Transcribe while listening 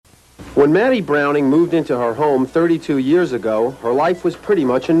When Maddie Browning moved into her home 32 years ago, her life was pretty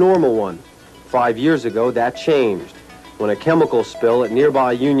much a normal one. 5 years ago, that changed when a chemical spill at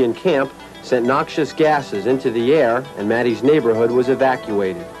nearby Union Camp sent noxious gases into the air and Maddie's neighborhood was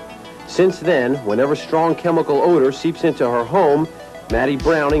evacuated. Since then, whenever strong chemical odor seeps into her home, Maddie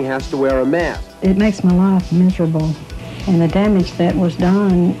Browning has to wear a mask. It makes my life miserable, and the damage that was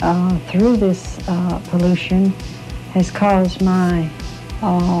done through this pollution has caused my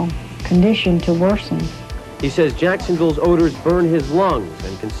condition to worsen. He says Jacksonville's odors burn his lungs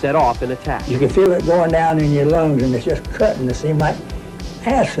and can set off an attack. You can feel it going down in your lungs, and it's just cutting. It seems like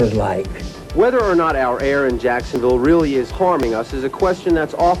acid-like. Whether or not our air in Jacksonville really is harming us is a question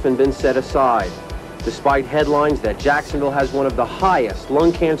that's often been set aside. Despite headlines that Jacksonville has one of the highest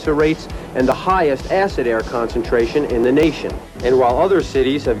lung cancer rates and the highest acid air concentration in the nation. And while other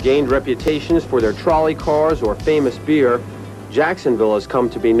cities have gained reputations for their trolley cars or famous beer, Jacksonville has come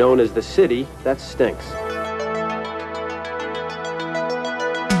to be known as the city that stinks.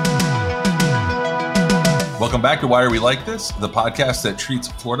 Welcome back to Why Are We Like This, the podcast that treats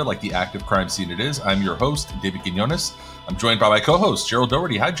Florida like the active crime scene it is. I'm your host, David Quinones. I'm joined by my co-host, Gerald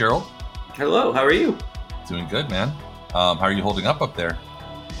Doherty. Hi, Gerald. Hello, how are you? Doing good, man. How are you holding up there?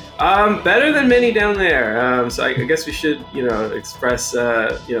 Better than many down there. So I guess we should, express,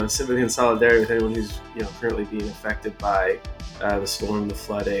 sympathy and solidarity with anyone who's, currently being affected by the storm, the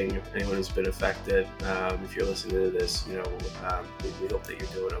flooding, anyone who's been affected. If you're listening to this, we hope that you're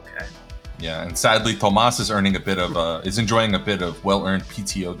doing okay. Yeah, and sadly, Tomas is enjoying a bit of well-earned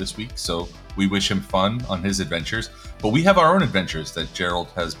PTO this week, so we wish him fun on his adventures. But we have our own adventures that Gerald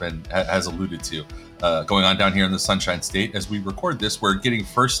has alluded to going on down here in the Sunshine State. As we record this, we're getting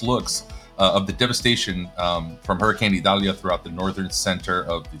first looks of the devastation from Hurricane Idalia throughout the northern center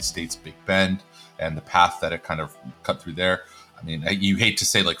of the state's Big Bend and the path that it kind of cut through there. I mean, you hate to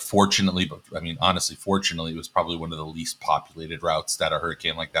say fortunately, but I mean, honestly, fortunately, it was probably one of the least populated routes that a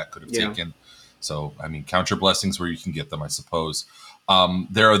hurricane like that could have taken. So, I mean, count your blessings where you can get them, I suppose.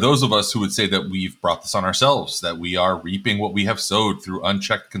 There are those of us who would say that we've brought this on ourselves, that we are reaping what we have sowed through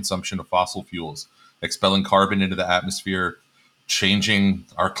unchecked consumption of fossil fuels, expelling carbon into the atmosphere, changing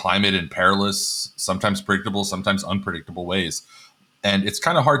our climate in perilous, sometimes predictable, sometimes unpredictable ways. And it's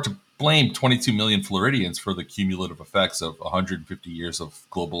kind of hard to blame 22 million Floridians for the cumulative effects of 150 years of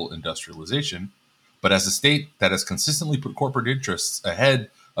global industrialization. But as a state that has consistently put corporate interests ahead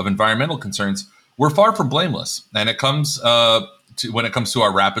of environmental concerns, we're far from blameless. And when it comes to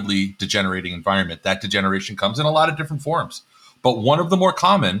our rapidly degenerating environment, that degeneration comes in a lot of different forms. But one of the more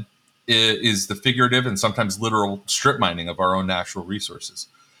common is the figurative and sometimes literal strip mining of our own natural resources.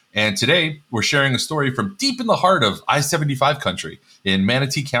 And today, we're sharing a story from deep in the heart of I-75 country in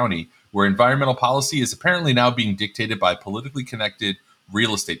Manatee County, where environmental policy is apparently now being dictated by politically connected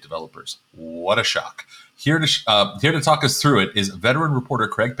real estate developers. What a shock. Here to talk us through it is veteran reporter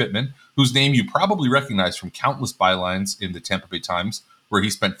Craig Pittman, whose name you probably recognize from countless bylines in the Tampa Bay Times, where he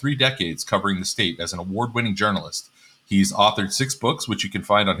spent 3 decades covering the state as an award-winning journalist. He's authored 6 books, which you can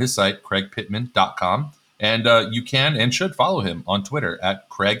find on his site, craigpittman.com. And you can and should follow him on Twitter at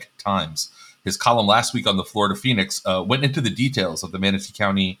Craig Times. His column last week on the Florida Phoenix went into the details of the Manatee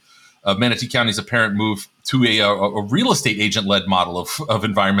County's apparent move to a real estate agent-led model of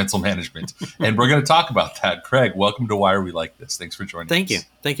environmental management. And we're going to talk about that. Craig, welcome to Why Are We Like This? Thanks for joining us.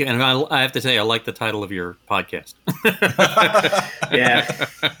 Thank you. And I have to say, I like the title of your podcast. Yeah.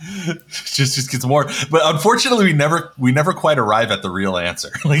 just gets more. But unfortunately, we never quite arrive at the real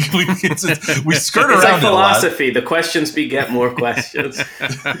answer. We skirt around like philosophy. The questions beget more questions.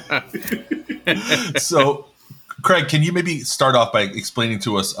 So, Craig, can you maybe start off by explaining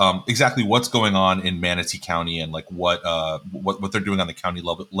to us exactly what's going on in Manatee County and what they're doing on the county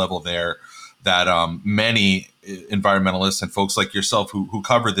level there that many environmentalists and folks like yourself who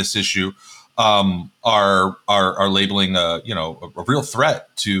cover this issue are labeling a real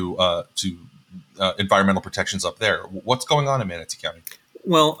threat to environmental protections up there. What's going on in Manatee County?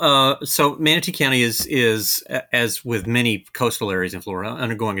 Well, so Manatee County is, as with many coastal areas in Florida,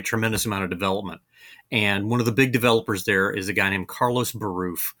 undergoing a tremendous amount of development. And one of the big developers there is a guy named Carlos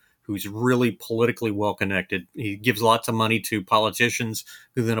Baruf, who's really politically well-connected. He gives lots of money to politicians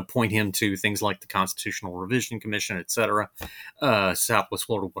who then appoint him to things like the Constitutional Revision Commission, et cetera, Southwest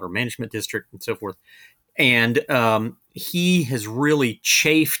Florida Water Management District, and so forth. And he has really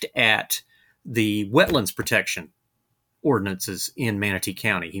chafed at the wetlands protection ordinances in Manatee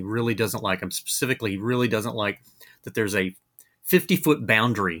County. He really doesn't like them. Specifically, he really doesn't like that there's a 50-foot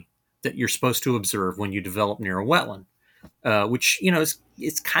boundary that you're supposed to observe when you develop near a wetland, which,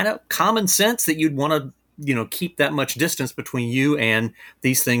 it's kind of common sense that you'd want to keep that much distance between you and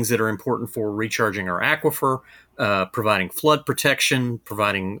these things that are important for recharging our aquifer, providing flood protection,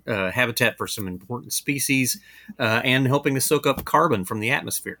 providing habitat for some important species, and helping to soak up carbon from the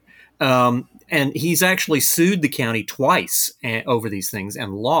atmosphere. And he's actually sued the county twice over these things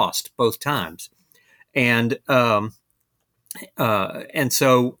and lost both times. And so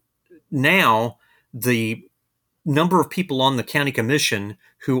now the number of people on the county commission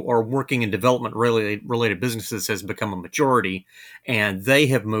who are working in development related businesses has become a majority, and they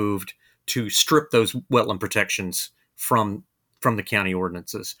have moved to strip those wetland protections from the county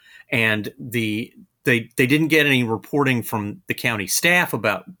ordinances. And they didn't get any reporting from the county staff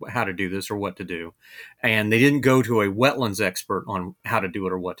about how to do this or what to do. And they didn't go to a wetlands expert on how to do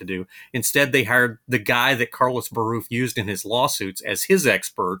it or what to do. Instead, they hired the guy that Carlos Baruf used in his lawsuits as his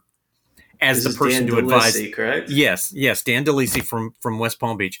expert, as this the person Dan to advise. DeLisi, correct? Yes. Dan DeLisi from West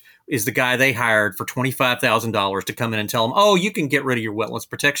Palm Beach is the guy they hired for $25,000 to come in and tell them, oh, you can get rid of your wetlands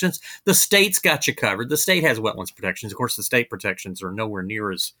protections. The state's got you covered. The state has wetlands protections. Of course, the state protections are nowhere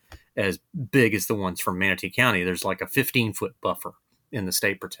near as big as the ones from Manatee County. There's like a 15-foot buffer in the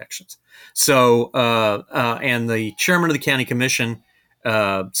state protections. So, and the chairman of the county commission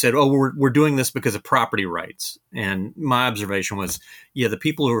said, oh, we're doing this because of property rights. And my observation was, the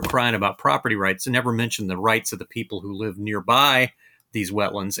people who are crying about property rights never mention the rights of the people who live nearby these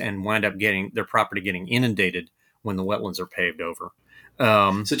wetlands and wind up getting their property getting inundated when the wetlands are paved over.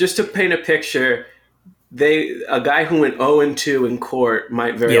 So just to paint a picture, a guy who went 0-2 in court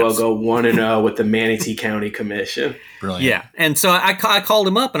might very well go 1-0 with the Manatee County Commission. Brilliant. Yeah. And so I called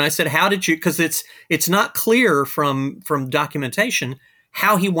him up and I said, how did you, because it's not clear from documentation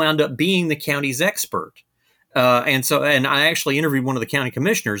how he wound up being the county's expert. And I actually interviewed one of the county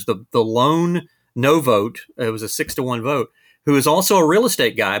commissioners, the lone no vote. It was a 6-1 vote, who is also a real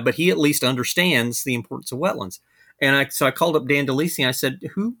estate guy, but he at least understands the importance of wetlands. And I called up Dan DeLisi and I said,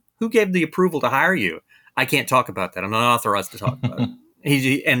 who gave the approval to hire you? I can't talk about that. I'm not authorized to talk about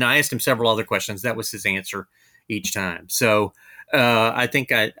it. And I asked him several other questions. That was his answer each time. So I think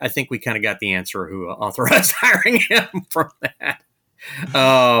we kind of got the answer who authorized hiring him from that.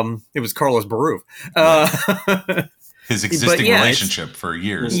 It was Carlos Baruf. His existing relationship for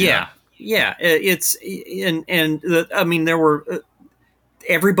years. Yeah. There were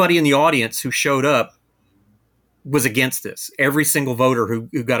everybody in the audience who showed up was against this. Every single voter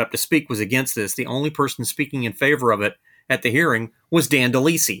who got up to speak was against this. The only person speaking in favor of it at the hearing was Dan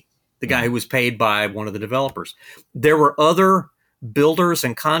DeLisi, the guy who was paid by one of the developers. There were other builders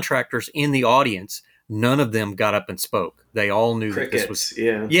and contractors in the audience. None of them got up and spoke. They all knew that this was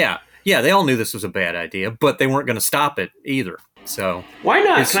they all knew this was a bad idea, but they weren't going to stop it either. So why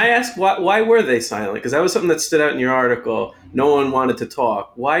not? Can I ask why were they silent? Because that was something that stood out in your article. No one wanted to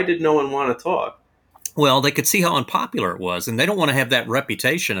talk. Why did no one want to talk? Well, they could see how unpopular it was, and they don't want to have that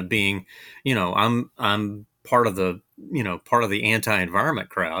reputation of being, I'm part of the anti-environment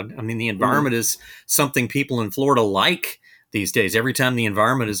crowd. I mean, the environment is something people in Florida like these days. Every time the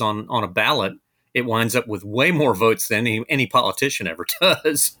environment is on a ballot, it winds up with way more votes than any politician ever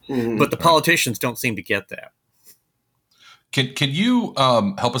does. But the politicians don't seem to get that. Can you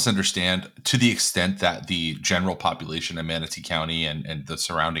help us understand, to the extent that the general population in Manatee County and the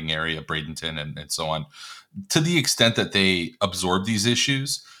surrounding area, Bradenton and so on, to the extent that they absorb these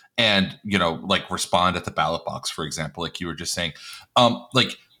issues and, respond at the ballot box, for example, like you were just saying,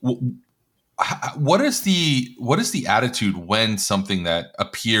 what is the attitude when something that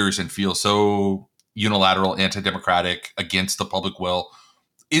appears and feels so unilateral, anti-democratic, against the public will?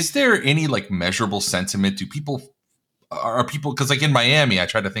 Is there any measurable sentiment? Are people, because in Miami, I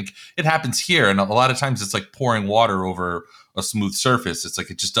try to think it happens here, and a lot of times it's like pouring water over a smooth surface. It's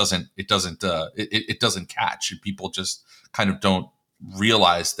it just doesn't catch. People just kind of don't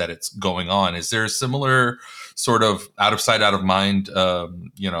realize that it's going on. Is there a similar sort of out of sight, out of mind,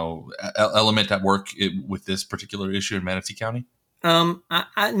 element at work with this particular issue in Manatee County?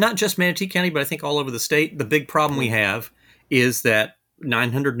 Not just Manatee County, but I think all over the state. The big problem we have is that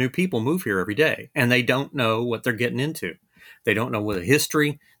 900 new people move here every day, and they don't know what they're getting into. They don't know the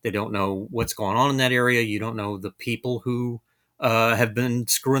history. They don't know what's going on in that area. You don't know the people who have been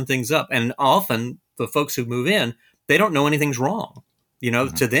screwing things up. And often the folks who move in, they don't know anything's wrong.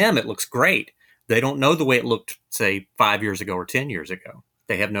 To them, it looks great. They don't know the way it looked, say, 5 years ago or 10 years ago.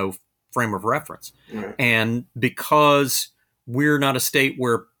 They have no frame of reference. Right. And because we're not a state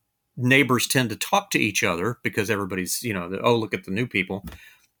where neighbors tend to talk to each other because everybody's, look at the new people.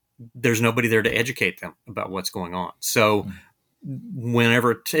 There's nobody there to educate them about what's going on. So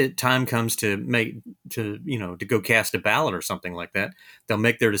whenever time comes to go cast a ballot or something like that, they'll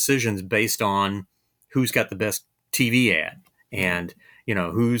make their decisions based on who's got the best TV ad, and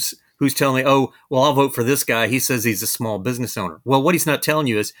who's telling me, oh, well, I'll vote for this guy. He says he's a small business owner. Well, what he's not telling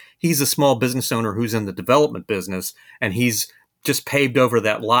you is he's a small business owner who's in the development business, and he's just paved over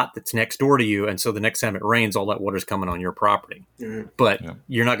that lot that's next door to you. And so the next time it rains, all that water's coming on your property. Mm-hmm. But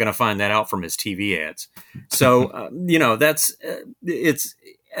you're not going to find that out from his TV ads. So,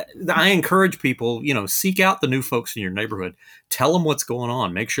 I encourage people, seek out the new folks in your neighborhood. Tell them what's going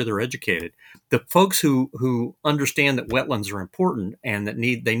on. Make sure they're educated. The folks who understand that wetlands are important and that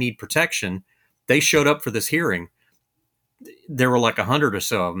they need protection, they showed up for this hearing. There were like 100 or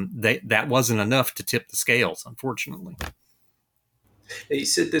so of them. That wasn't enough to tip the scales, unfortunately. You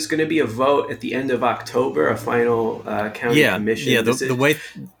said there's going to be a vote at the end of October, a final county commission. Yeah,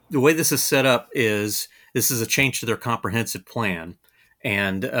 the way this is set up is this is a change to their comprehensive plan.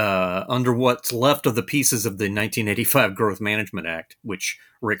 And under what's left of the pieces of the 1985 Growth Management Act, which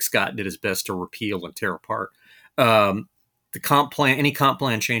Rick Scott did his best to repeal and tear apart, the comp plan, any comp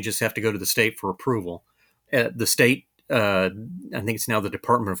plan changes have to go to the state for approval. The state, I think it's now the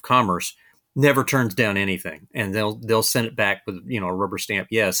Department of Commerce, never turns down anything, and they'll send it back with a rubber stamp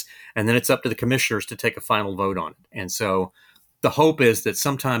yes, and then it's up to the commissioners to take a final vote on it. And so the hope is that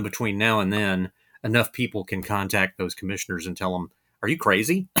sometime between now and then, enough people can contact those commissioners and tell them, "Are you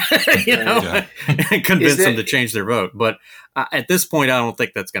crazy?" And convince them to change their vote. But at this point, I don't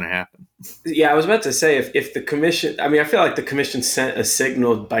think that's going to happen. Yeah, I was about to say if the commission, I feel like the commission sent a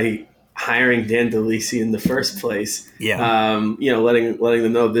signal by hiring Dan DeLisi in the first place. Yeah. Letting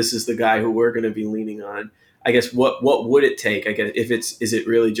them know this is the guy who we're going to be leaning on. I guess what would it take? I guess is it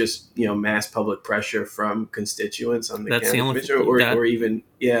really just mass public pressure from constituents on the county commissioner, or even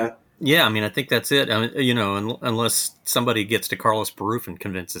Yeah, I think that's it. Unless somebody gets to Carlos Baruf and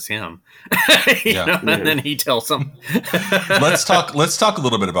convinces him, and then he tells them. Let's talk a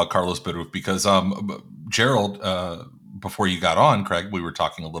little bit about Carlos Baruf, because Gerald, before you got on, Craig, we were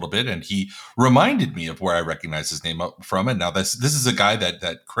talking a little bit, and he reminded me of where I recognize his name from. And now this is a guy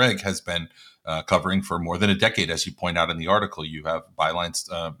that Craig has been covering for more than a decade, as you point out in the article. You have bylines,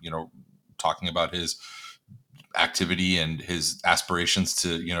 talking about his activity and his aspirations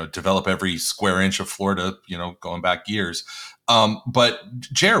to develop every square inch of Florida, going back years. But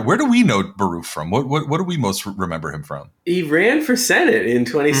Jared, where do we know Baruf from? What do we most remember him from? He ran for Senate in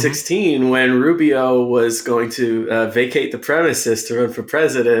 2016 when Rubio was going to vacate the premises to run for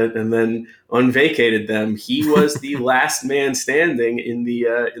president, and then unvacated them. He was the last man standing in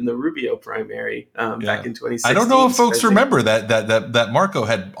the Rubio primary back in 2016. I don't know if folks remember that Marco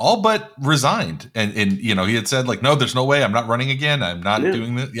had all but resigned, and he had said, like, no, there's no way, I'm not running again, I'm not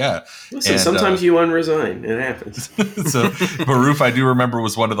doing this. Yeah. Listen, sometimes you unresign. It happens. So Baruf, I do remember,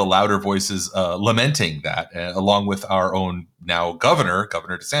 was one of the louder voices lamenting that, along with our own now Governor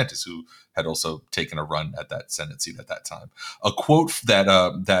DeSantis, who had also taken a run at that Senate seat at that time. A quote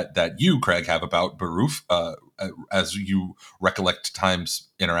that you, Craig, have about Baruf, as you recollect times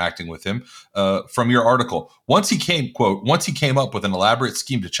interacting with him, from your article. Once he came up with an elaborate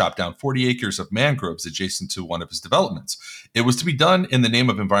scheme to chop down 40 acres of mangroves adjacent to one of his developments. It was to be done in the name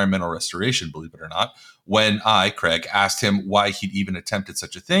of environmental restoration, believe it or not. When I, Craig, asked him why he'd even attempted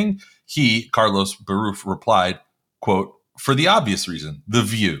such a thing, he, Carlos Baruf, replied, quote, "For the obvious reason, the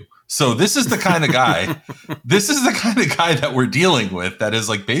view." So this is the kind of guy, that we're dealing with, that is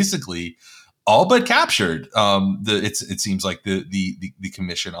like basically all but captured. It seems like the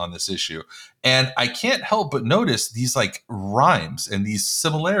commission on this issue. And I can't help but notice these like rhymes and these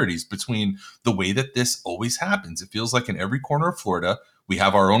similarities between the way that this always happens. It feels like in every corner of Florida, we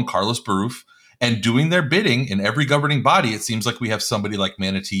have our own Carlos Baruf, and doing their bidding in every governing body, it seems like we have somebody like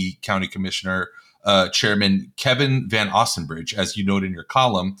Manatee County Commissioner Chairman Kevin Van Ostenbridge. As you note in your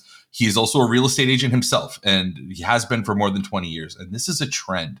column, he is also a real estate agent himself, and he has been for more than 20 years. And this is a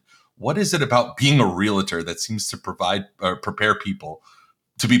trend. What is it about being a realtor that seems to prepare people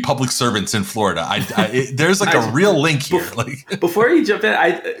to be public servants in Florida? There's like a real link here. Before you jump in,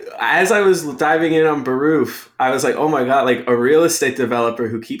 as I was diving in on Baruf, I was like, oh my God, like a real estate developer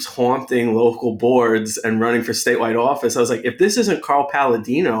who keeps haunting local boards and running for statewide office. I was like, if this isn't Carl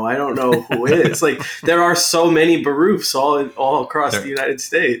Palladino, I don't know who is. Like, there are so many Barufs all across the United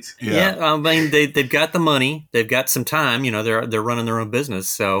States. Yeah, they've got the money, they've got some time. They're running their own business,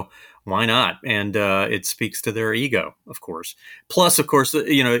 so why not? And it speaks to their ego, of course. Plus, of course,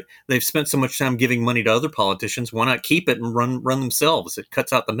 they've spent so much time giving money to other politicians. Why not keep it and run themselves? It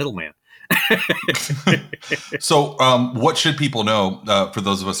cuts out the middleman. So what should people know, for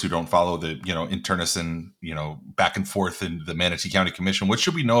those of us who don't follow the, internecine, back and forth in the Manatee County Commission? What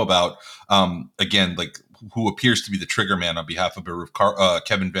should we know about, again, like who appears to be the trigger man on behalf of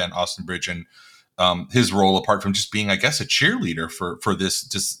Kevin Van Ostenbridge and his role, apart from just being, I guess, a cheerleader for this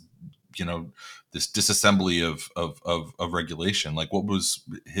just this disassembly of regulation? Like, what was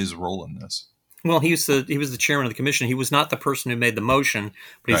his role in this? Well, he was the chairman of the commission. He was not the person who made the motion,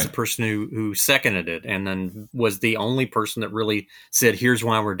 but he's the person who seconded it, and then was the only person that really said, "Here's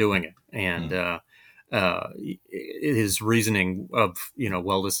why we're doing it." And his reasoning of,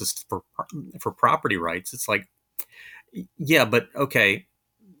 well, this is for property rights. It's like, yeah, but okay,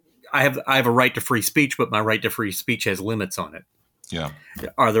 I have a right to free speech, but my right to free speech has limits on it. Yeah.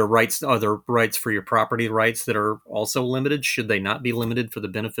 Are there rights for your property rights that are also limited? Should they not be limited for the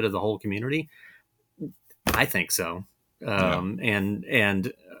benefit of the whole community? I think so.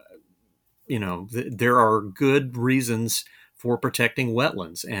 And there are good reasons for protecting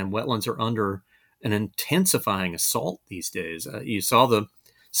wetlands, and wetlands are under an intensifying assault these days. You saw the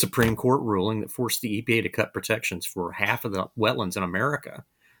Supreme Court ruling that forced the EPA to cut protections for half of the wetlands in America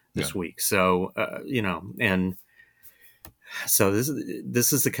this week. So, and so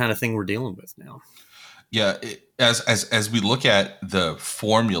this is the kind of thing we're dealing with now. Yeah, as we look at the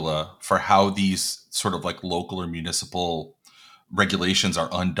formula for how these sort of like local or municipal regulations are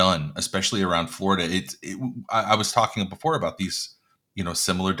undone, especially around Florida, I was talking before about these,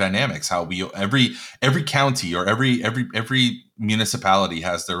 similar dynamics. How every county or every municipality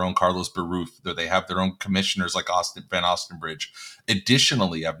has their own Carlos Baruf. They have their own commissioners like Van Ostenbridge.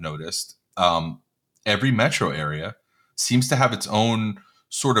 Additionally, I've noticed every metro area seems to have its own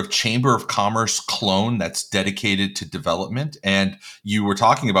sort of chamber of commerce clone that's dedicated to development. And you were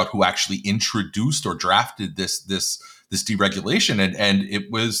talking about who actually introduced or drafted this deregulation, and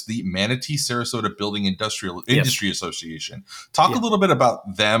it was the Manatee Sarasota Building Industry Association. Talk a little bit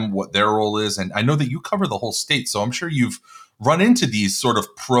about them, what their role is. And I know that you cover the whole state, so I'm sure you've run into these sort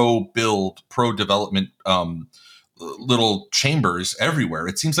of pro-build, pro-development little chambers everywhere.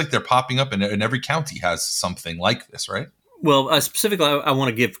 It seems like they're popping up, and every county has something like this, right? Well, specifically, I want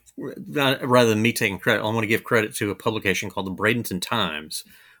to give, rather than me taking credit, I want to give credit to a publication called the Bradenton Times,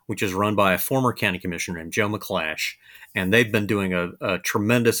 which is run by a former county commissioner named Joe McClash. And they've been doing a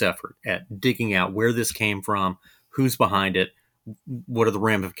tremendous effort at digging out where this came from, who's behind it, what are the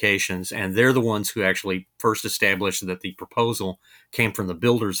ramifications. And they're the ones who actually first established that the proposal came from the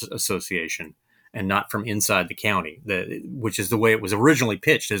Builders Association and not from inside the county, which is the way it was originally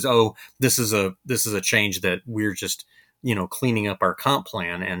pitched, as, oh, this is a change that we're just, cleaning up our comp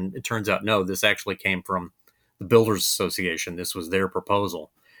plan. And it turns out, no, this actually came from the Builders Association. This was their proposal.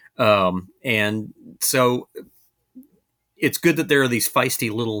 And so it's good that there are these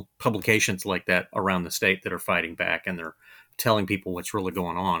feisty little publications like that around the state that are fighting back, and they're telling people what's really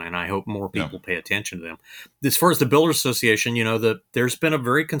going on. And I hope more people pay attention to them. As far as the Builders Association, there's been a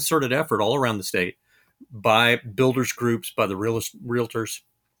very concerted effort all around the state by builders groups, by the realtors,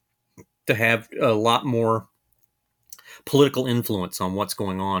 to have a lot more political influence on what's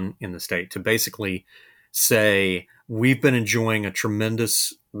going on in the state, to basically say, we've been enjoying a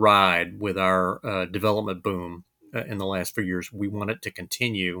tremendous ride with our development boom in the last few years. We want it to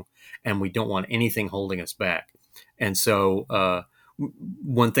continue, and we don't want anything holding us back. And so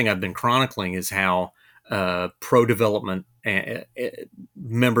one thing I've been chronicling is how pro-development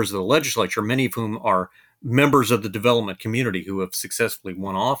members of the legislature, many of whom are members of the development community who have successfully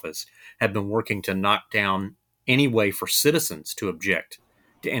won office, have been working to knock down any way for citizens to object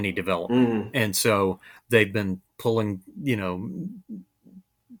to any development. And so they've been pulling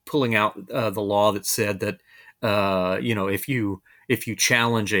out the law that said that, if you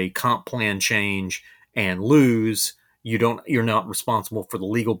challenge a comp plan change and lose, you're not responsible for the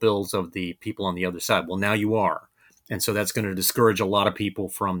legal bills of the people on the other side. Well, now you are. And so that's going to discourage a lot of people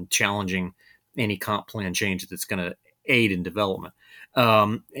from challenging any comp plan change that's going to aid in development.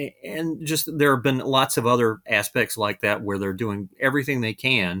 And just, there have been lots of other aspects like that where they're doing everything they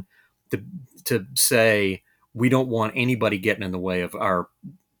can to say, we don't want anybody getting in the way of our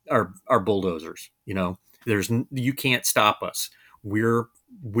bulldozers. You can't stop us. We're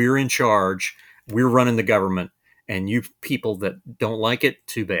in charge. We're running the government, and you people that don't like it,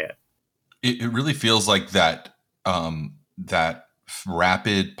 too bad. It really feels like that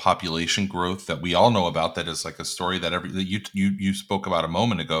rapid population growth that we all know about, that is like a story that you spoke about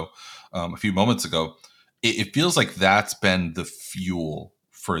a few moments ago. It feels like that's been the fuel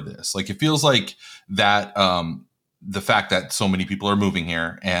for this. Like, it feels like that the fact that so many people are moving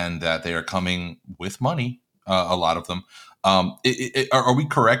here and that they are coming with money, a lot of them. Are we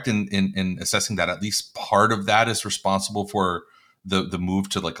correct in assessing that at least part of that is responsible for the move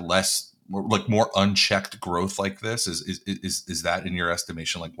to more unchecked growth like this? Is that, in your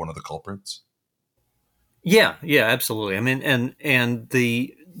estimation, like one of the culprits? Yeah, absolutely. I mean, and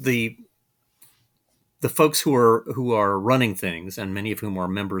the the folks who are running things, and many of whom are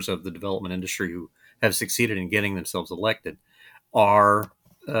members of the development industry who have succeeded in getting themselves elected, are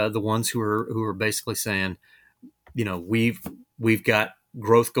the ones who are basically saying, we've got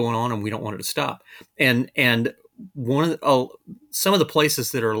growth going on and we don't want it to stop. And some of the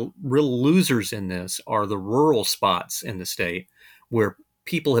places that are real losers in this are the rural spots in the state where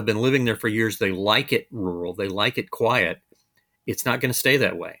people have been living there for years. They like it rural. They like it quiet. It's not going to stay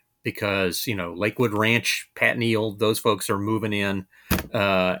that way because, Lakewood Ranch, Pat Neal, those folks are moving in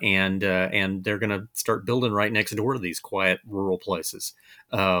and they're going to start building right next door to these quiet rural places.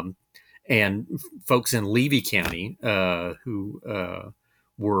 And folks in Levy County who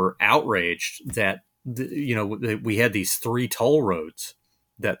were outraged that we had these 3 toll roads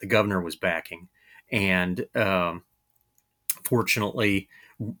that the governor was backing, and fortunately,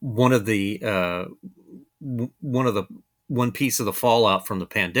 one piece of the fallout from the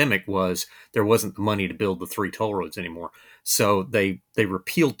pandemic was there wasn't the money to build the 3 toll roads anymore. So they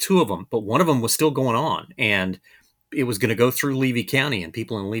repealed 2 of them, but one of them was still going on, and it was going to go through Levy County, and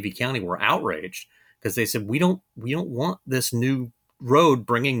people in Levy County were outraged because they said, we don't want this new road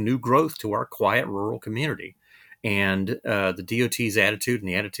bringing new growth to our quiet rural community. And the DOT's attitude and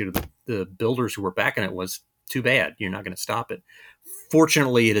the attitude of the builders who were backing it was, too bad, you're not going to stop it.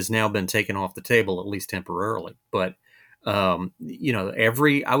 Fortunately, it has now been taken off the table, at least temporarily. But I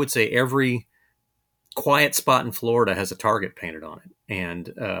would say every quiet spot in Florida has a target painted on it.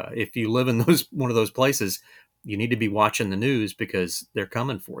 And if you live in one of those places, you need to be watching the news because they're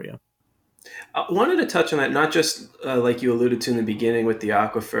coming for you. I wanted to touch on that, not just like you alluded to in the beginning with the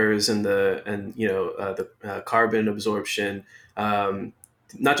aquifers and the carbon absorption,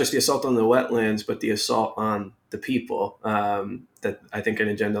 not just the assault on the wetlands, but the assault on the people that I think an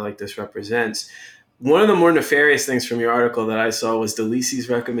agenda like this represents. One of the more nefarious things from your article that I saw was DeLisi's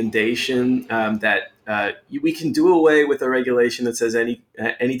recommendation that we can do away with a regulation that says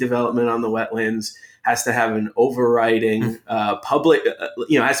any development on the wetlands has to have an overriding public,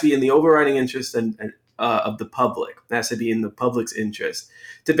 has to be in the overriding interest and of the public. It has to be in the public's interest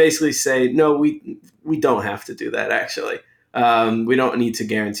to basically say, no, we don't have to do that, actually. We don't need to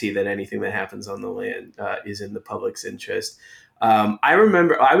guarantee that anything that happens on the land is in the public's interest. I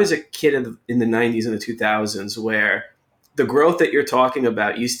remember I was a kid in the 90s and the 2000s where the growth that you're talking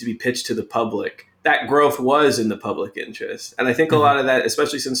about used to be pitched to the public. That growth was in the public interest. And I think a lot of that,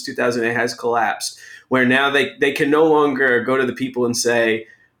 especially since 2008, has collapsed, where now they can no longer go to the people and say,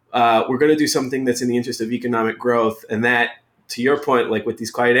 we're going to do something that's in the interest of economic growth. And that, to your point, like with these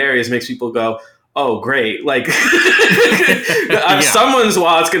quiet areas, makes people go, oh, great. Like someone's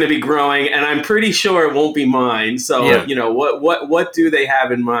wallet's going to be growing and I'm pretty sure it won't be mine. So, what do they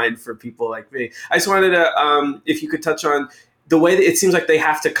have in mind for people like me? I just wanted to, if you could touch on the way that it seems like they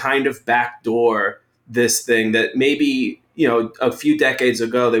have to kind of backdoor this thing that maybe, a few decades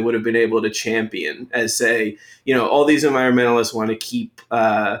ago they would have been able to champion as say, all these environmentalists want to keep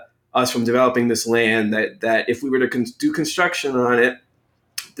us from developing this land that if we were to do construction on it,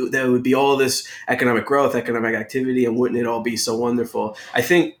 there would be all this economic growth, economic activity, and wouldn't it all be so wonderful? I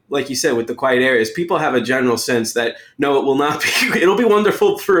think, like you said, with the quiet areas, people have a general sense that, no, it will not be. It'll be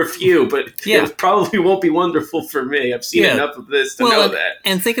wonderful for a few, but it probably won't be wonderful for me. I've seen enough of this to know that.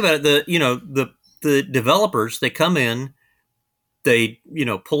 And think about it, the developers, they come in, they,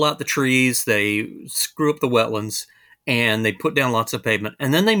 pull out the trees, they screw up the wetlands, and they put down lots of pavement,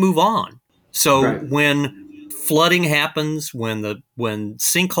 and then they move on. So when flooding happens, when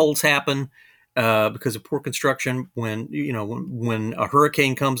sinkholes happen because of poor construction, when a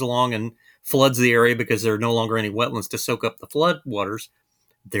hurricane comes along and floods the area because there are no longer any wetlands to soak up the flood waters,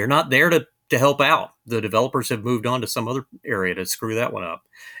 they're not there to help out. The developers have moved on to some other area to screw that one up.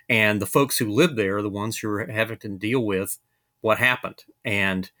 And the folks who live there are the ones who are having to deal with what happened.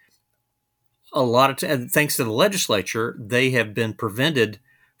 And a lot of thanks to the legislature, they have been prevented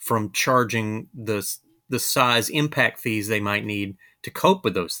from charging the size impact fees they might need to cope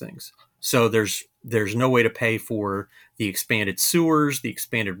with those things. So there's no way to pay for the expanded sewers, the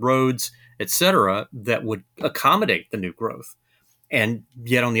expanded roads, et cetera, that would accommodate the new growth. And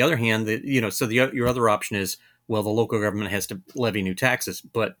yet on the other hand, your other option is, well, the local government has to levy new taxes,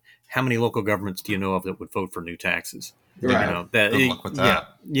 but how many local governments do you know of that would vote for new taxes? Right. Good luck with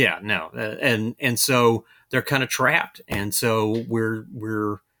that. No. And so they're kind of trapped. And so we're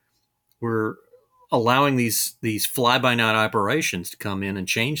allowing these fly-by-night operations to come in and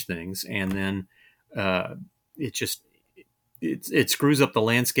change things, and then it screws up the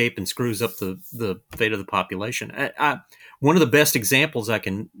landscape and screws up the fate of the population. One of the best examples I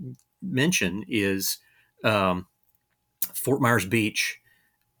can mention is Fort Myers Beach.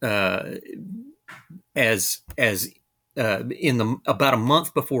 about a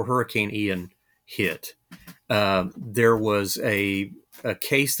month before Hurricane Ian hit, there was a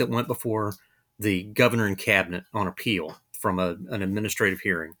case that went before the governor and cabinet on appeal from an administrative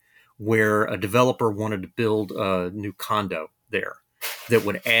hearing, where a developer wanted to build a new condo there that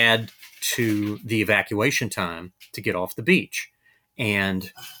would add to the evacuation time to get off the beach.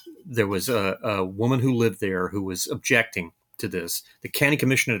 And there was a woman who lived there who was objecting to this. The county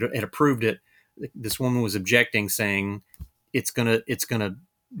commission had approved it. This woman was objecting, saying it's gonna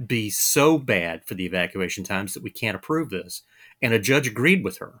be so bad for the evacuation times that we can't approve this. And a judge agreed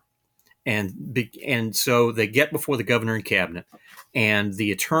with her. And so they get before the governor and cabinet, and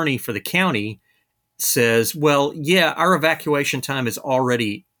the attorney for the county says, well, yeah, our evacuation time is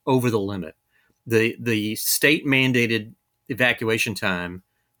already over the limit. The state mandated evacuation time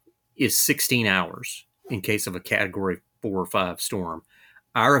is 16 hours in case of a category 4 or 5 storm.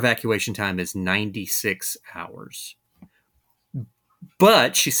 Our evacuation time is 96 hours.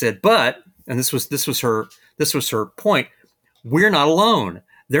 But she said, and this was her point, we're not alone.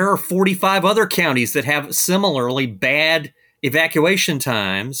 There are 45 other counties that have similarly bad evacuation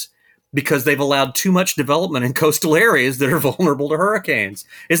times because they've allowed too much development in coastal areas that are vulnerable to hurricanes.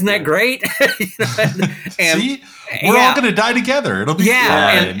 Isn't that great? And, see, we're all going to die together. It'll be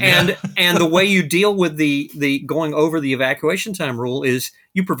fine. And the way you deal with the going over the evacuation time rule is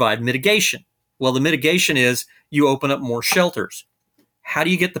you provide mitigation. Well, the mitigation is you open up more shelters. How do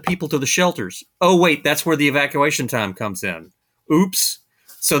you get the people to the shelters? Oh, wait, that's where the evacuation time comes in. Oops.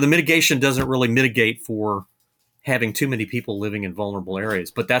 So the mitigation doesn't really mitigate for having too many people living in vulnerable areas.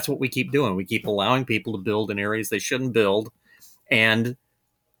 But that's what we keep doing. We keep allowing people to build in areas they shouldn't build. And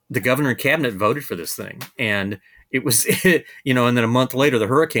the governor and cabinet voted for this thing. And it was, and then a month later, the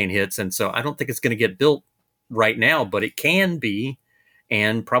hurricane hits. And so I don't think it's going to get built right now, but it can be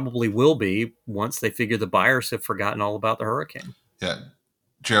and probably will be once they figure the buyers have forgotten all about the hurricane. Yeah.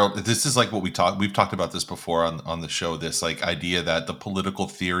 Gerald, this is like what we've talked about this before on the show, this like idea that the political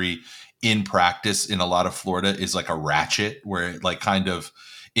theory in practice in a lot of Florida is like a ratchet where it like kind of,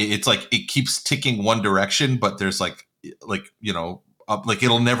 it's like it keeps ticking one direction, but there's like it'll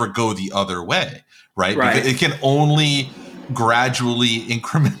never go the other way, right? Because it can only gradually,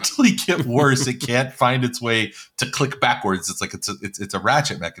 incrementally get worse. It can't find its way to click backwards. It's like it's a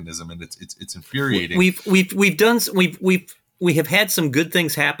ratchet mechanism, and it's infuriating. We have had some good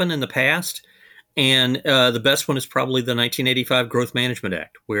things happen in the past, and the best one is probably the 1985 Growth Management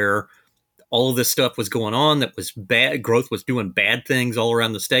Act, where all of this stuff was going on that was bad. Growth was doing bad things all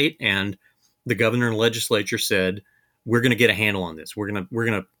around the state, and the governor and legislature said, "We're going to get a handle on this. We're gonna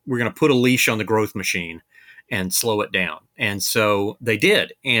put a leash on the growth machine and slow it down." And so they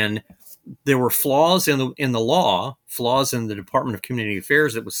did, and there were flaws in the law, flaws in the Department of Community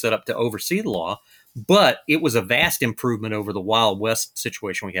Affairs that was set up to oversee the law. But it was a vast improvement over the Wild West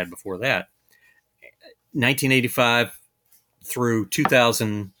situation we had before that. 1985 through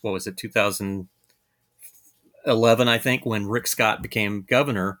 2000, 2011, I think, when Rick Scott became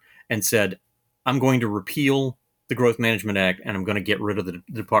governor and said, I'm going to repeal the Growth Management Act and I'm going to get rid of the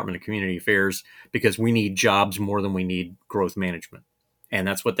Department of Community Affairs because we need jobs more than we need growth management. And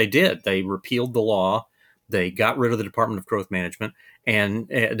that's what they did. They repealed the law. They got rid of the Department of Growth Management and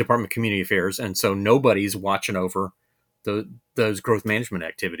Department of Community Affairs. And so nobody's watching over those growth management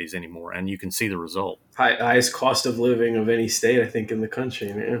activities anymore. And you can see the result. Highest cost of living of any state, I think, in the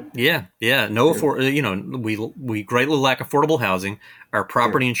country. Man. Yeah. We greatly lack affordable housing. Our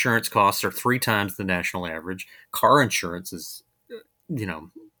property insurance costs are 3 times the national average. Car insurance is, well,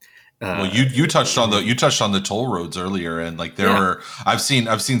 you touched on the toll roads earlier, and like I've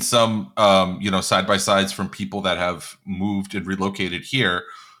seen some side by sides from people that have moved and relocated here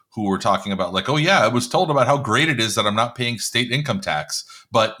who were talking about like, oh yeah, I was told about how great it is that I'm not paying state income tax,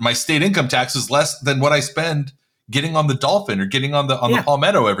 but my state income tax is less than what I spend getting on the Dolphin or getting on the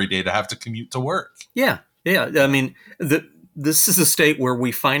Palmetto every day to have to commute to work. Yeah. I mean, this is a state where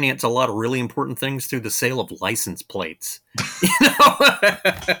we finance a lot of really important things through the sale of license plates.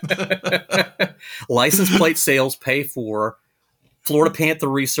 License plate sales pay for Florida Panther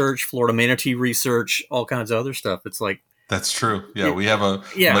research, Florida Manatee research, all kinds of other stuff. It's like, that's true. Yeah, we have a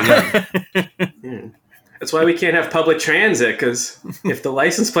That's why we can't have public transit, because if the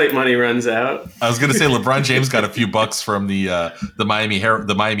license plate money runs out. I was going to say LeBron James got a few bucks from the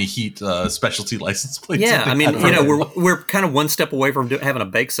Miami Heat specialty license plates. Yeah, I mean, we're kind of one step away from having a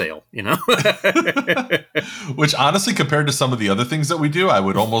bake sale, Which honestly, compared to some of the other things that we do, I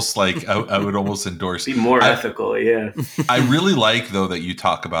would almost endorse. Be more ethical, yeah. I really like though that you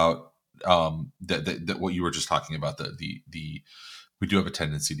talk about that what you were just talking about, the we do have a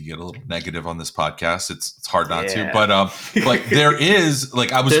tendency to get a little negative on this podcast. It's hard not to, but there is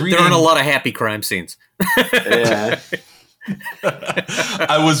like I was reading. There aren't a lot of happy crime scenes. Yeah.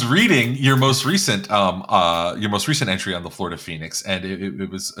 I was reading your most recent entry on the Florida Phoenix, and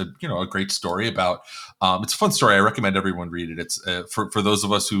it was a great story about. It's a fun story. I recommend everyone read it. It's for those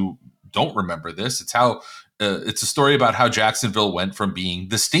of us who don't remember this. It's a story about how Jacksonville went from being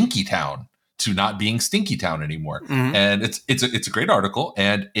the stinky town to not being stinky town anymore. Mm-hmm. And it's a great article,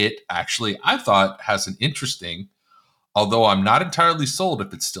 and it actually I thought has an interesting, although I'm not entirely sold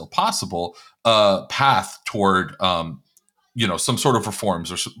if it's still possible, path toward some sort of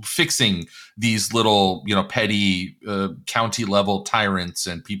reforms or fixing these little petty county level tyrants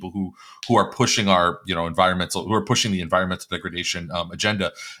and people who are pushing our who are pushing the environmental degradation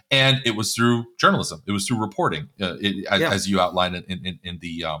agenda. And it was through journalism. It was through reporting, as you outlined in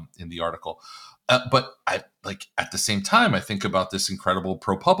the article. But I at the same time, I think about this incredible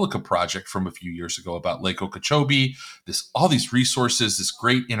ProPublica project from a few years ago about Lake Okeechobee, all these resources, this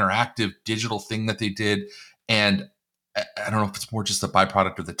great interactive digital thing that they did. And I don't know if it's more just a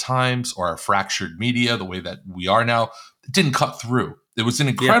byproduct of the times or our fractured media, the way that we are now. It didn't cut through. It was an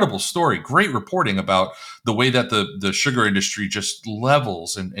incredible story, great reporting about the way that the sugar industry just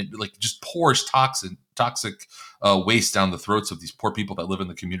levels and just pours toxic waste down the throats of these poor people that live in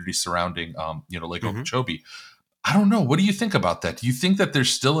the community surrounding, Lake Okeechobee. I don't know. What do you think about that? Do you think that there's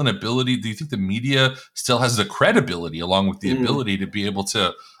still an ability? Do you think the media still has the credibility along with the ability to be able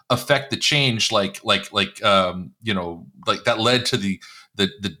to affect the change that led to the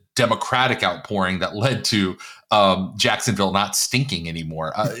Democratic outpouring that led to Jacksonville not stinking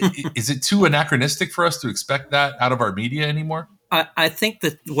anymore? Is it too anachronistic for us to expect that out of our media anymore? I think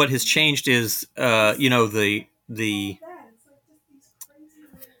that what has changed is, let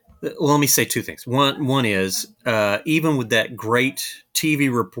me say two things. One is even with that great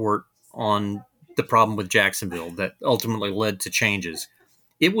TV report on the problem with Jacksonville that ultimately led to changes,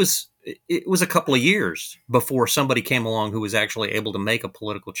 it was a couple of years before somebody came along who was actually able to make a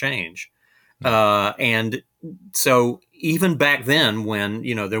political change. And so even back then, when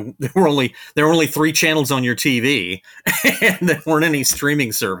there were only 3 channels on your TV and there weren't any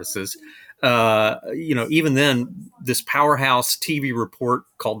streaming services, even then, this powerhouse TV report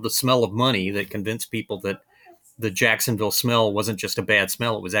called "The Smell of Money" that convinced people that the Jacksonville smell wasn't just a bad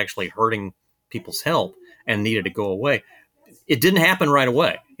smell; it was actually hurting people's health and needed to go away. It didn't happen right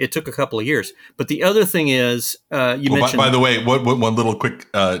away. It took a couple of years. But the other thing is, mentioned. By the way, one little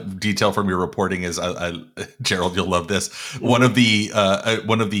quick detail from your reporting is, Gerald, you'll love this. One of the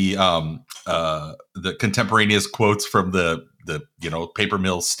contemporaneous quotes from the paper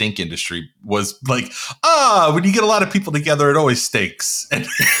mill stink industry was like, when you get a lot of people together, it always stinks. And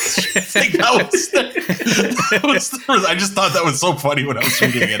I just thought that was so funny when I was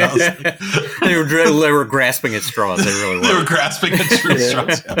reading it. I was like, they were grasping at straws. They really were. They were grasping at straws.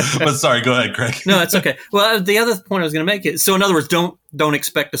 Yeah. But sorry, go ahead, Craig. No, it's okay. Well, the other point I was going to make is, so in other words, don't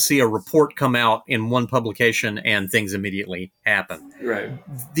expect to see a report come out in one publication and things immediately happen. Right.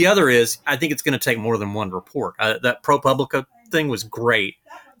 The other is, I think it's going to take more than one report. That ProPublica thing was great.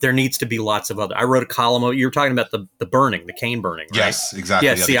 There needs to be lots of other. I wrote a column. You were talking about the burning, the cane burning, right? Yes, exactly.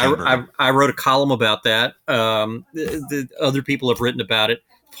 Yeah, see, I wrote a column about that. The other people have written about it.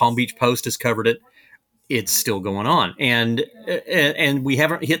 Palm Beach Post has covered it. It's still going on. And we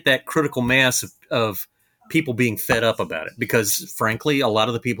haven't hit that critical mass of people being fed up about it, because frankly, a lot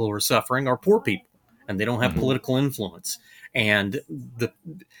of the people who are suffering are poor people and they don't have political influence. And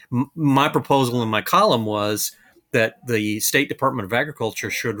my proposal in my column was that the State Department of Agriculture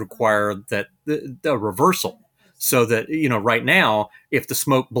should require that the reversal, so that, right now, if the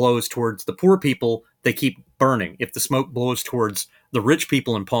smoke blows towards the poor people, they keep burning. If the smoke blows towards the rich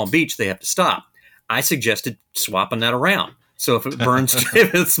people in Palm Beach, they have to stop. I suggested swapping that around. So if it burns,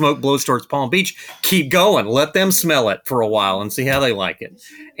 if the smoke blows towards Palm Beach, keep going. Let them smell it for a while and see how they like it.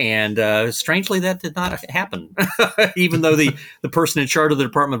 And strangely, that did not happen, even though the person in charge of the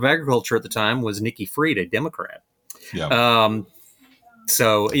Department of Agriculture at the time was Nikki Fried, a Democrat. Yeah.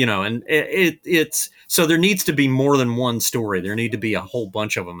 So, and it's so there needs to be more than one story. There need to be a whole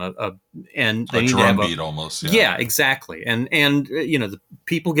bunch of them, and they need to have drumbeat almost. Yeah, exactly. And the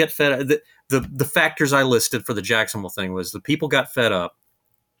people get fed up. The factors I listed for the Jacksonville thing was the people got fed up.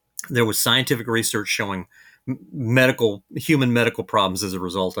 There was scientific research showing human medical problems as a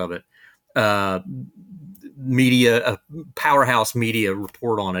result of it. A powerhouse media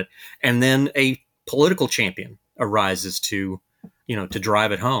report on it, and then a political champion arises to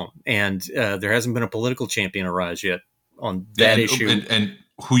drive it home. And there hasn't been a political champion arise yet on that issue. And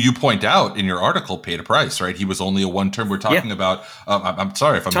who you point out in your article paid a price, right? He was only a one-term. We're talking about. I'm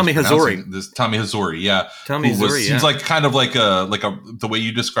sorry if I'm Tommy mispronouncing Hazouri. this. Tommy Hazouri, yeah. Tommy Hazouri, seems like kind of like a the way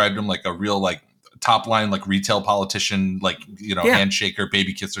you described him, like a real like top line like retail politician, like handshaker,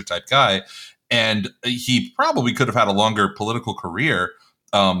 baby kisser type guy. And he probably could have had a longer political career,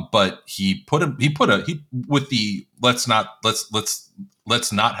 but let's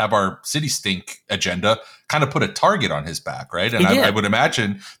not have our city stink agenda kind of put a target on his back, right? And I would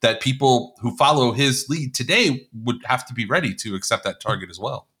imagine that people who follow his lead today would have to be ready to accept that target as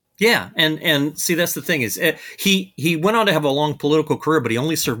well. Yeah, and see, that's the thing is he went on to have a long political career, but he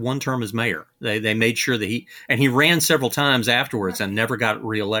only served one term as mayor. They made sure that he ran several times afterwards and never got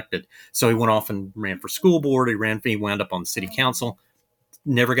reelected. So he went off and ran for school board. He wound up on the city council,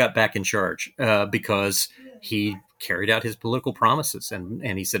 never got back in charge because he carried out his political promises. And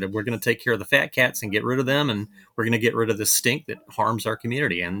he said, we're going to take care of the fat cats and get rid of them, and we're going to get rid of this stink that harms our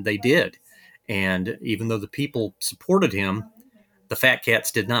community. And they did. And even though the people supported him, the fat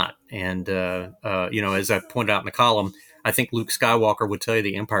cats did not. And, as I pointed out in the column, I think Luke Skywalker would tell you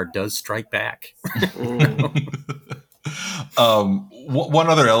the Empire does strike back. One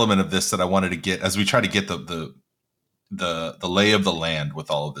other element of this that I wanted to get as we try to get the lay of the land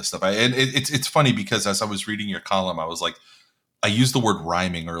with all of this stuff. And it's funny because as I was reading your column, I was like, I used the word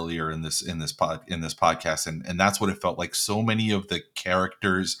rhyming earlier in this podcast, and that's what it felt like. So many of the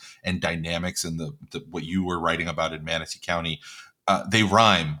characters and dynamics in the what you were writing about in Manatee County, they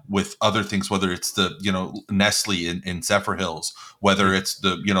rhyme with other things. Whether it's the Nestle in Zephyr Hills, whether it's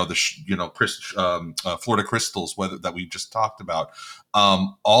the Florida Crystals, whether that we just talked about,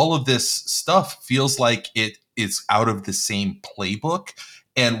 all of this stuff feels like it is out of the same playbook.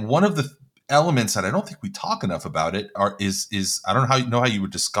 And one of the elements that I don't think we talk enough about it is I don't know how you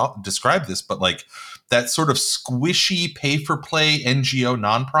would describe this, but like that sort of squishy pay for play NGO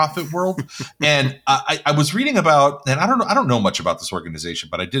nonprofit world. And I was reading about, and I don't know much about this organization,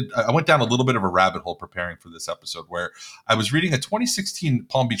 but I went down a little bit of a rabbit hole preparing for this episode where I was reading a 2016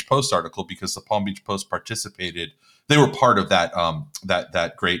 Palm Beach Post article because the Palm Beach Post participated. They were part of that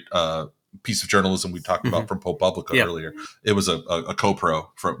that great piece of journalism we talked about from ProPublica earlier. It was a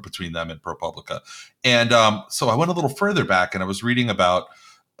co-pro between them and ProPublica. And so I went a little further back and I was reading about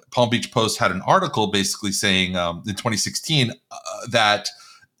Palm Beach Post had an article basically saying in 2016 that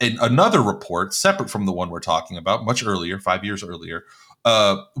in another report separate from the one we're talking about much earlier, 5 years earlier,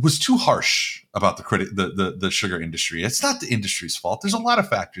 was too harsh about the sugar industry. It's not the industry's fault. There's a lot of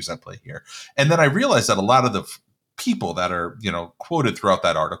factors at play here. And then I realized that a lot of the people that are quoted throughout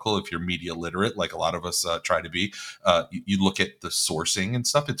that article, if you're media literate like a lot of us try to be, you look at the sourcing and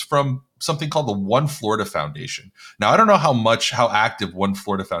stuff. It's from something called the One Florida Foundation. Now I don't know how active One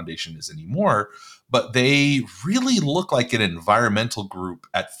Florida Foundation is anymore, but they really look like an environmental group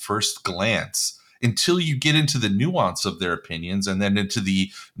at first glance until you get into the nuance of their opinions and then into the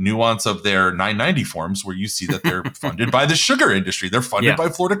nuance of their 990 forms where you see that they're funded by the sugar industry. They're funded by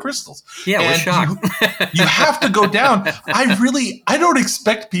Florida Crystals. Yeah, we're shocked. You have to go down. I don't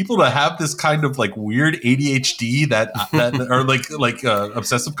expect people to have this kind of like weird ADHD that or like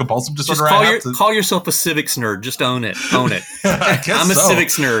obsessive compulsive disorder. Just call yourself a civics nerd. Just own it. Own it. I'm a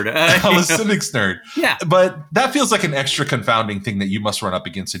civics nerd. I'm a civics nerd. Yeah. But that feels like an extra confounding thing that you must run up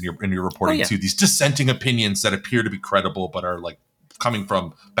against in your reporting too. These dissenting opinions that appear to be credible but are like coming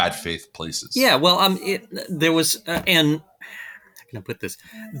from bad faith places. Yeah, well, there was, and how can I put this?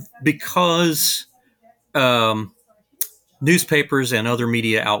 Because newspapers and other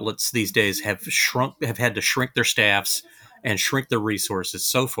media outlets these days have had to shrink their staffs and shrink their resources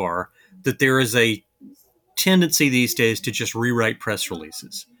so far that there is a tendency these days to just rewrite press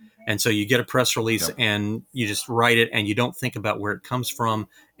releases. And so you get a press release and you just write it and you don't think about where it comes from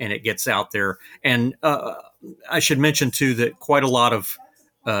and it gets out there. And I should mention, too, that quite a lot of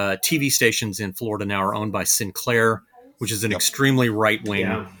TV stations in Florida now are owned by Sinclair, which is an extremely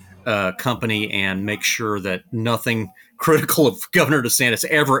right-wing company, and make sure that nothing critical of Governor DeSantis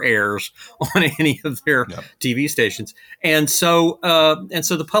ever airs on any of their TV stations. And so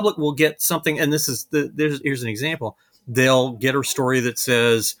the public will get something, and here's an example. They'll get a story that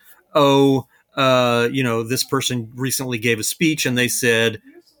says, this person recently gave a speech and they said,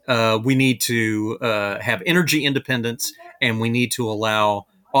 we need to have energy independence and we need to allow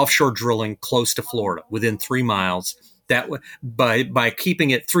offshore drilling close to Florida within 3 miles. That by keeping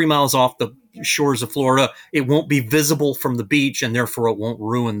it 3 miles off the shores of Florida, it won't be visible from the beach and therefore it won't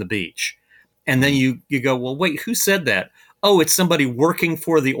ruin the beach. And then you go, well, wait, who said that? Oh, it's somebody working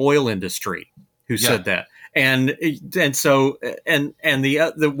for the oil industry who said that. And so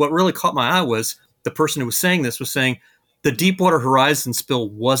what really caught my eye was the person who was saying this was saying, the Deepwater Horizon spill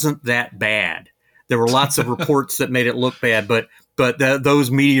wasn't that bad. There were lots of reports that made it look bad, but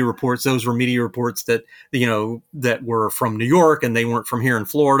those were media reports that, that were from New York, and they weren't from here in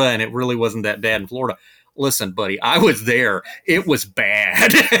Florida, and it really wasn't that bad in Florida. Listen, buddy, I was there. It was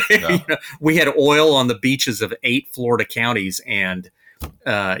bad. Yeah. We had oil on the beaches of 8 Florida counties, and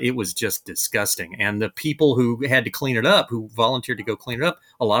it was just disgusting. And the people who had to clean it up, who volunteered to go clean it up,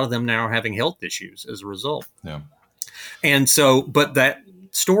 a lot of them now are having health issues as a result. Yeah. And so, but that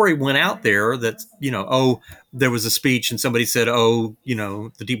story went out there that, there was a speech and somebody said,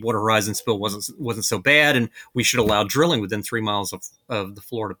 the Deepwater Horizon spill wasn't so bad, and we should allow drilling within 3 miles of the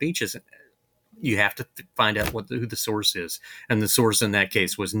Florida beaches. You have to find out who the source is. And the source in that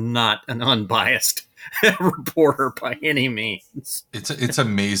case was not an unbiased reporter by any means. It's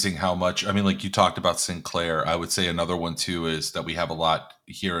amazing how much, I mean, like you talked about Sinclair. I would say another one too is that we have a lot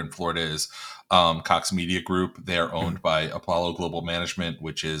here in Florida is Cox Media Group. They're owned by Apollo Global Management,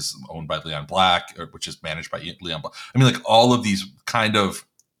 which is owned by Leon Black, which is managed by Leon Black. I mean, like all of these kind of,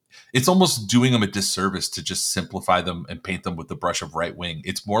 it's almost doing them a disservice to just simplify them and paint them with the brush of right wing.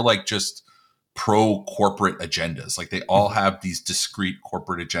 It's more like just pro corporate agendas. Like they all have these discrete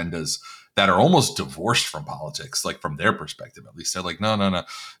corporate agendas that are almost divorced from politics, like from their perspective, at least. They're like, no.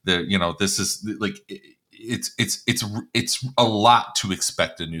 This is like, it's a lot to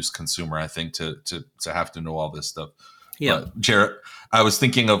expect a news consumer, I think, to have to know all this stuff. Yeah. Gerald, I was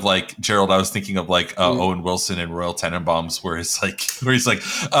thinking of like Owen Wilson and Royal Tenenbaums, where he's like,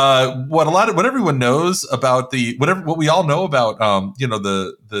 what everyone knows about what we all know about,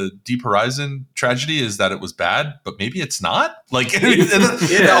 the Deep Horizon tragedy is that it was bad, but maybe it's not. Like,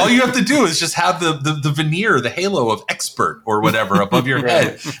 all you have to do is just have the veneer, the halo of expert or whatever above your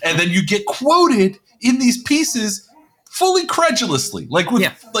head, and then you get quoted in these pieces fully credulously,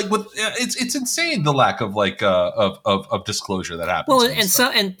 it's insane the lack of of disclosure that happens.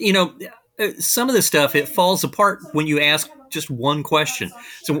 Well, some of the stuff, it falls apart when you ask just one question.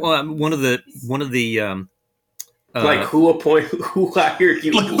 So one of the who hired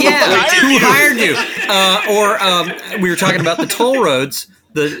you? Who hired you? We were talking about the toll roads.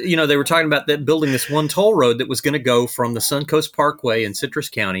 They were talking about that building this one toll road that was going to go from the Suncoast Parkway in Citrus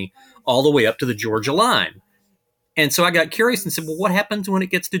County all the way up to the Georgia line. And so I got curious and said, well, what happens when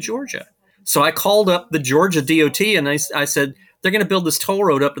it gets to Georgia? So I called up the Georgia DOT and I said, they're going to build this toll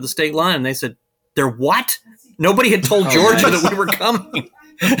road up to the state line. And they said, they're what? Nobody had told Georgia that we were coming.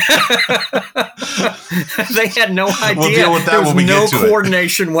 They had no idea. We'll deal with that there was when we no get to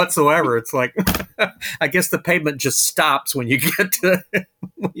coordination whatsoever. It's like, I guess the pavement just stops when you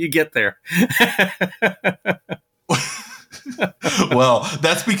get there. Well,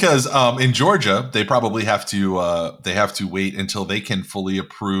 that's because in Georgia they probably have to wait until they can fully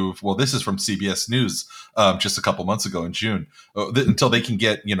approve. Well, this is from CBS News just a couple months ago in June, until they can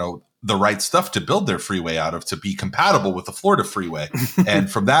get the right stuff to build their freeway out of to be compatible with the Florida freeway.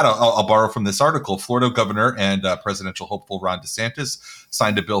 And from that, I'll borrow from this article. Florida governor and presidential hopeful Ron DeSantis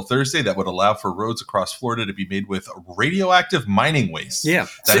signed a bill Thursday that would allow for roads across Florida to be made with radioactive mining waste that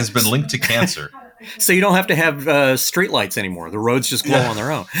has been linked to cancer. So you don't have to have streetlights anymore. The roads just glow on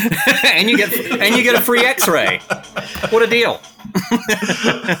their own, and you get a free X-ray. What a deal!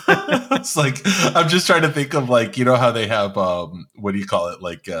 It's like I'm just trying to think of how they have what do you call it,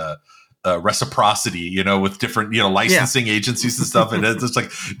 reciprocity, with different licensing agencies and stuff. And it's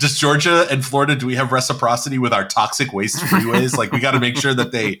like, does Georgia and Florida, do we have reciprocity with our toxic waste freeways? Like we got to make sure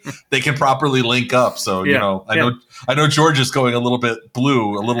that they can properly link up. So I know Georgia's going a little bit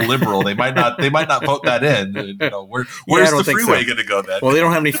blue, a little liberal. They might not vote that in. Where's the freeway going to go then? Well, they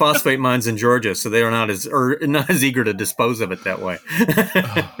don't have any phosphate mines in Georgia, so they are not as eager to dispose of it that way.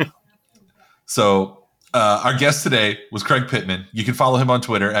 So our guest today was Craig Pittman. You can follow him on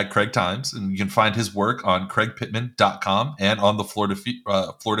Twitter at Craig Times, and you can find his work on craigpittman.com and on the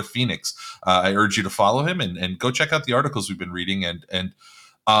Florida Phoenix. I urge you to follow him and go check out the articles we've been reading and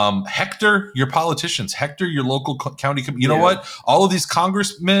hector your politicians, hector your local county. You know what? All of these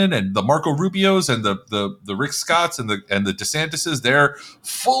congressmen and the Marco Rubios and the Rick Scotts and the DeSantises, they're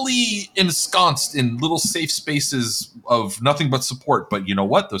fully ensconced in little safe spaces of nothing but support. But you know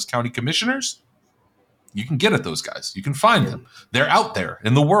what? Those county commissioners, you can get at those guys. You can find them. They're out there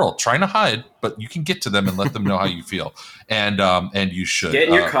in the world trying to hide, but you can get to them and let them know how you feel. And you should get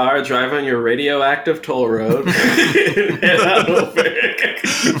in your car, drive on your radioactive toll road, head out over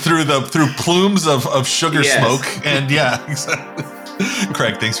through plumes of sugar smoke. And exactly.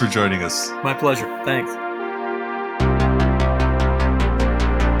 Craig, thanks for joining us. My pleasure. Thanks.